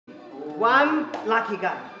one lucky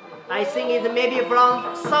guy. I think it's maybe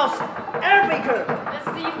from South Africa. Let's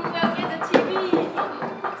see who will get the TV.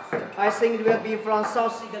 I think it will be from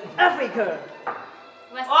South Africa.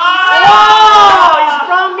 Oh! It's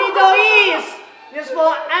from Middle East. It's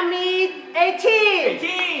for ME18.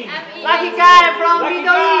 Lucky guy from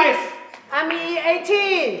Middle East.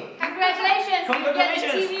 ME18. Congratulations, you get the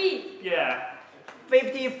TV. Yeah.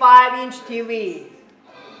 55-inch TV.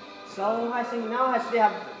 So I think now I still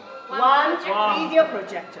have one video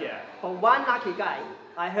projector. Yeah. For one lucky guy,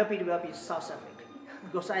 I hope it will be South Africa.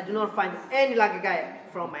 Because I do not find any lucky guy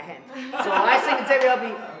from my hand. So I think they will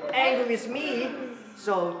be angry with me.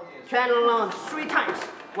 So turn around 3 times.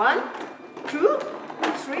 1, 2,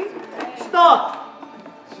 3, stop!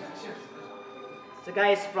 The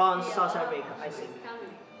guy is from South Africa, I think.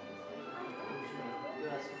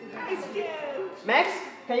 Max,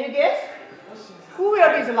 can you guess? Who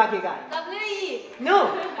will be the lucky guy? WE.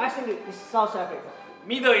 No, I think it's South Africa.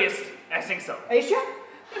 Middle East, I think so. Asia?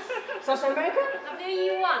 South America?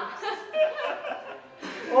 WE1.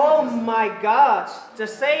 Oh my God! The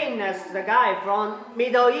same as the guy from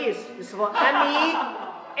Middle East is for ME18.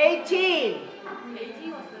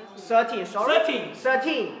 18 or 13, sorry? 13.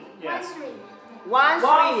 13. Yes. 1, 3.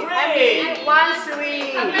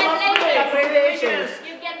 ME13. Congratulations.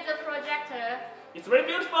 You get the projector. It's very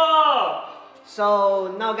beautiful.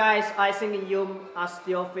 So now guys, I think you are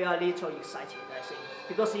still feel a little excited, I think.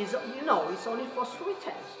 Because it's, it's only for 3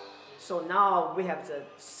 times. So now we have the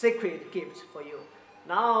secret gift for you.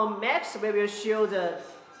 Now Max will show the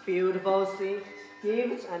beautiful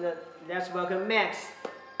gift, and let's welcome Max.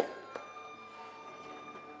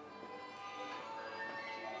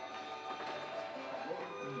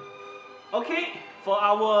 Okay, for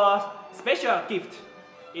our special gift,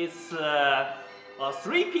 it's a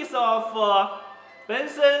 3-piece of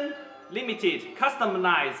Benson Limited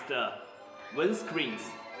customized windscreens.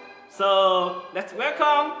 So let's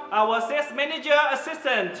welcome our sales manager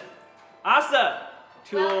assistant, Arthur,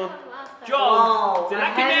 to join the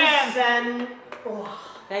lucky man. Oh,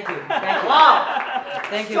 thank you. Thank you. Wow!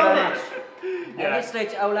 Thank you So very much. much. At this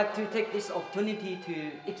stage, I would like to take this opportunity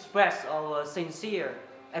to express our sincere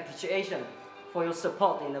appreciation for your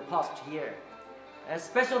support in the past year. A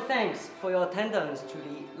special thanks for your attendance to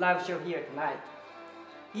the live show here tonight.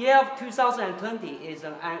 Year of 2020 is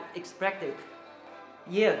an unexpected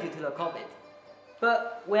year due to the COVID.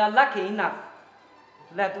 But we are lucky enough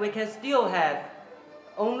that we can still have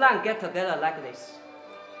online get-together like this.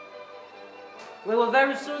 We will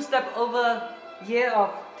very soon step over year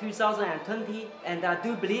of 2020, and I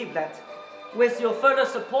do believe that with your further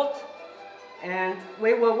support, and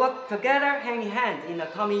we will work together hand in hand in the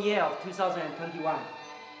coming year of 2021.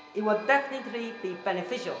 It will definitely be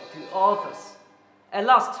beneficial to all of us. At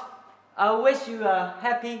last, I wish you a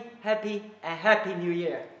happy, and happy New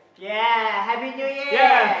Year. Yeah, Happy New Year!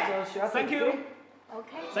 Yeah, So, thank you.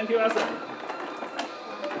 Okay. Thank you, Arthur.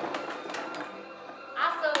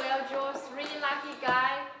 Arthur will draw 3 lucky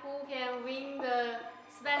guys who can win the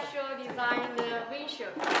special designed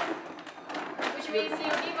windshield. Which means you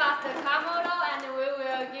give us the car model and we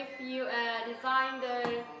will give you a designed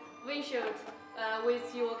windshield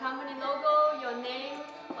with your company logo, your name,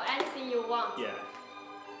 or anything you want. Yeah.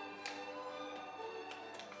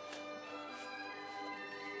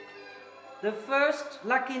 The first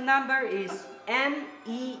lucky number is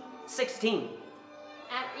ME16.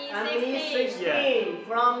 ME16. ME16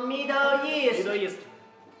 from Middle East. Middle East.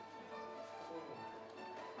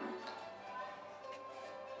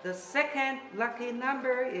 The second lucky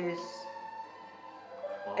number is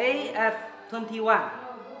AF21.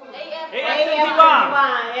 AF21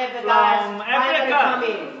 from Africa.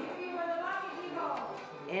 Coming.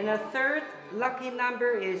 And the third lucky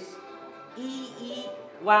number is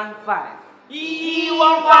EE15.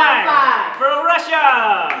 EE15 from Russia.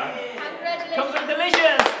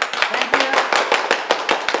 Congratulations. Thank you.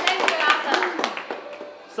 Thank you, Arthur.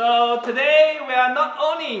 So today we are not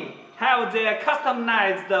only have the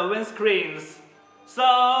customized windscreens.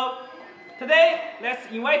 So today let's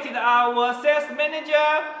invite our sales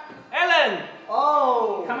manager, Alan.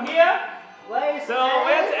 Oh, Come here. where's So Alan?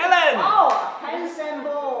 where's Alan? Oh, handsome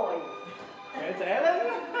boy. Where's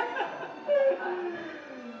Alan?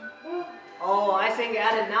 Oh, I think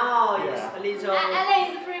Alan now is Yeah. a little Alan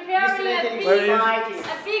is preparing excited.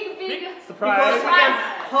 a big Because Surprise. he can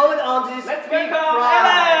hold on to this Let's big welcome prize.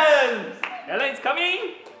 Alan. Alan is coming.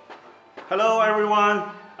 Hello everyone.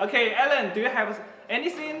 Okay, Alan, do you have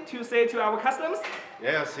anything to say to our customers?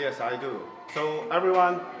 Yes, I do. So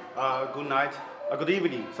everyone, good night. Good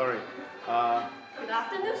evening, sorry. Good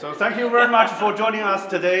afternoon. So thank you very much for joining us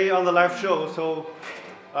today on the live show. So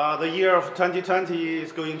the year of 2020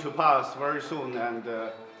 is going to pass very soon, and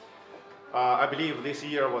I believe this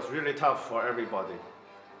year was really tough for everybody.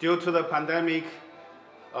 Due to the pandemic,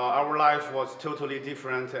 our life was totally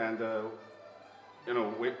different, and you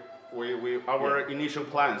know, our initial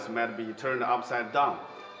plans might be turned upside down.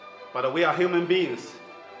 But we are human beings.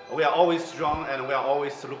 We are always strong, and we are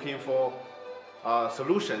always looking for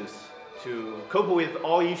solutions to cope with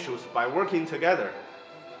all issues by working together.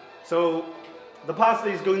 So the past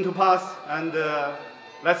is going to pass, and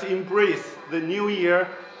let's embrace the new year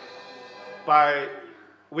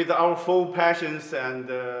with our full passions and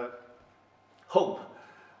hope.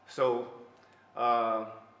 So I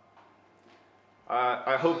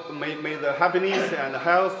hope may the happiness and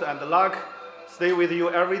health and luck stay with you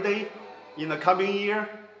every day in the coming year.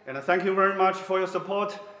 And thank you very much for your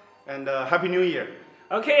support, and Happy New Year.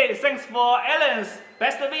 Okay, thanks for Alan's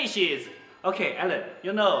best wishes. Okay, Alan,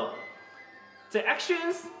 you know, the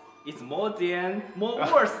actions is more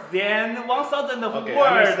words than 1,000 of Okay, I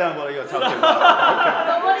words. understand what you're talking about.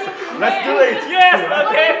 So what do you prepare? Let's do it. Yes, What do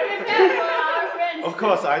okay. you prepare for our friends? Of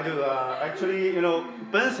course I do. Actually, you know,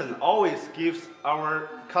 Benson always gives our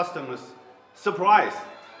customers surprise.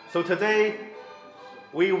 So today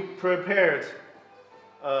we prepared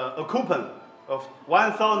a coupon of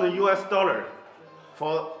 $1,000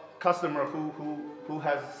 for customer who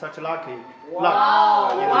has such lucky luck.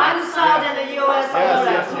 Wow, You know. 1,000 US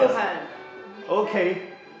dollar yes, yes. coupon. Okay.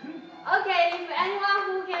 Okay, if anyone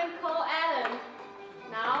who can call Alan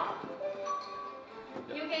now,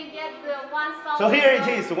 you can get the 1,000. So here it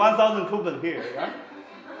is, 1,000 coupon here. Yeah?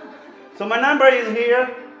 So my number is here.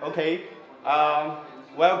 Okay.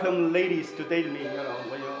 Welcome ladies to date me. You know,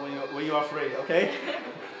 when you are free. Okay.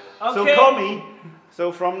 So Okay. call me.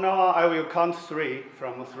 So from now on, I will count 3,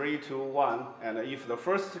 from 3 to 1, and if the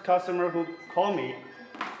first customer who call me,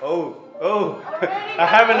 I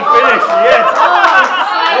haven't finished yet.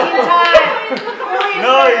 Exciting time! Who is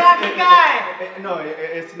No, the lucky guy? No,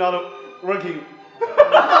 it's not working.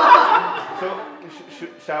 So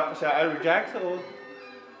shall I reject or?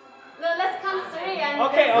 No, let's count 3 and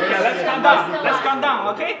Okay, Yes, let's yes, count yes, down. yes. Let's count down,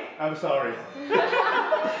 okay? I'm sorry.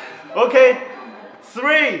 Okay,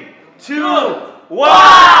 3, 2,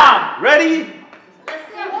 1. Ready? Let's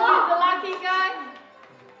see who is the lucky guy.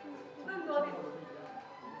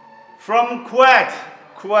 From Kuwait.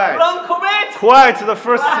 From Kuwait. Kuwait, the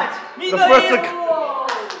first. Middle The first. East.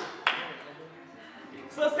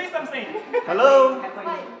 So say something. Hello.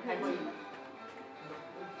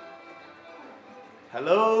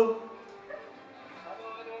 Hello.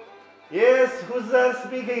 Yes, who's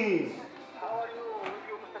speaking? How are you? With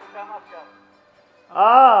you, Mr. Kamaska.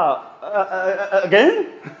 Again?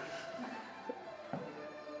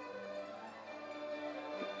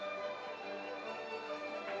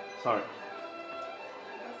 Sorry.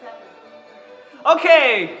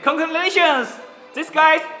 Okay, congratulations. This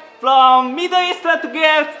guy's from Middle East to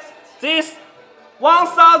get this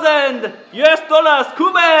 1,000 US $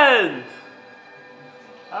 coupon.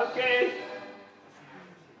 Okay.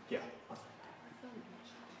 Yeah.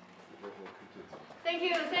 Thank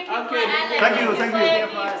you Okay. for Alan. Thank you, for thank your you.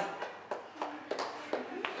 gift.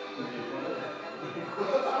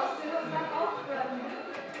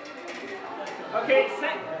 Okay,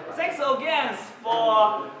 thanks again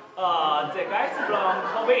for the guys from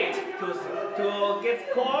Kuwait to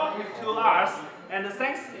get call to us, and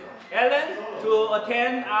thanks Alan to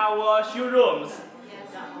attend our showrooms.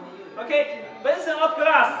 Okay, Benson of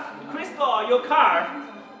Glass, Crystal, your car.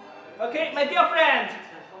 Okay, my dear friend,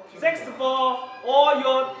 thanks for all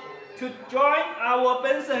your to join our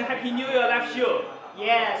Benson Happy New Year live show.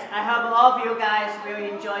 Yes, I hope all of you guys will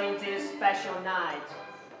enjoy this special night.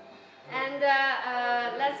 And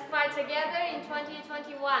let's fight together in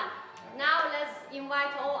 2021. Now let's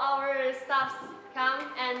invite all our staffs come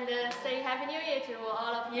and say Happy New Year to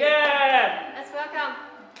all of you. Yeah, Let's welcome.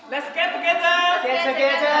 let's get together. Get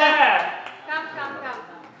together. Yeah. Come.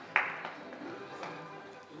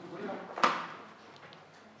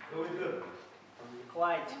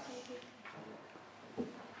 Quite.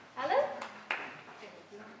 Alan?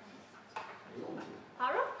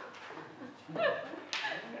 Haro?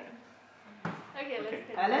 Okay, let's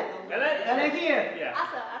continue. Alan? Alan? Alan here. Yeah.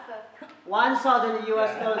 Asa. 1,000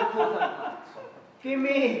 US dollar coupon. Give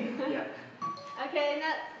me. Yeah. Okay,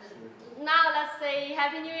 now let's say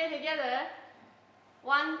Happy New Year together.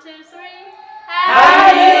 1, 2, 3. Happy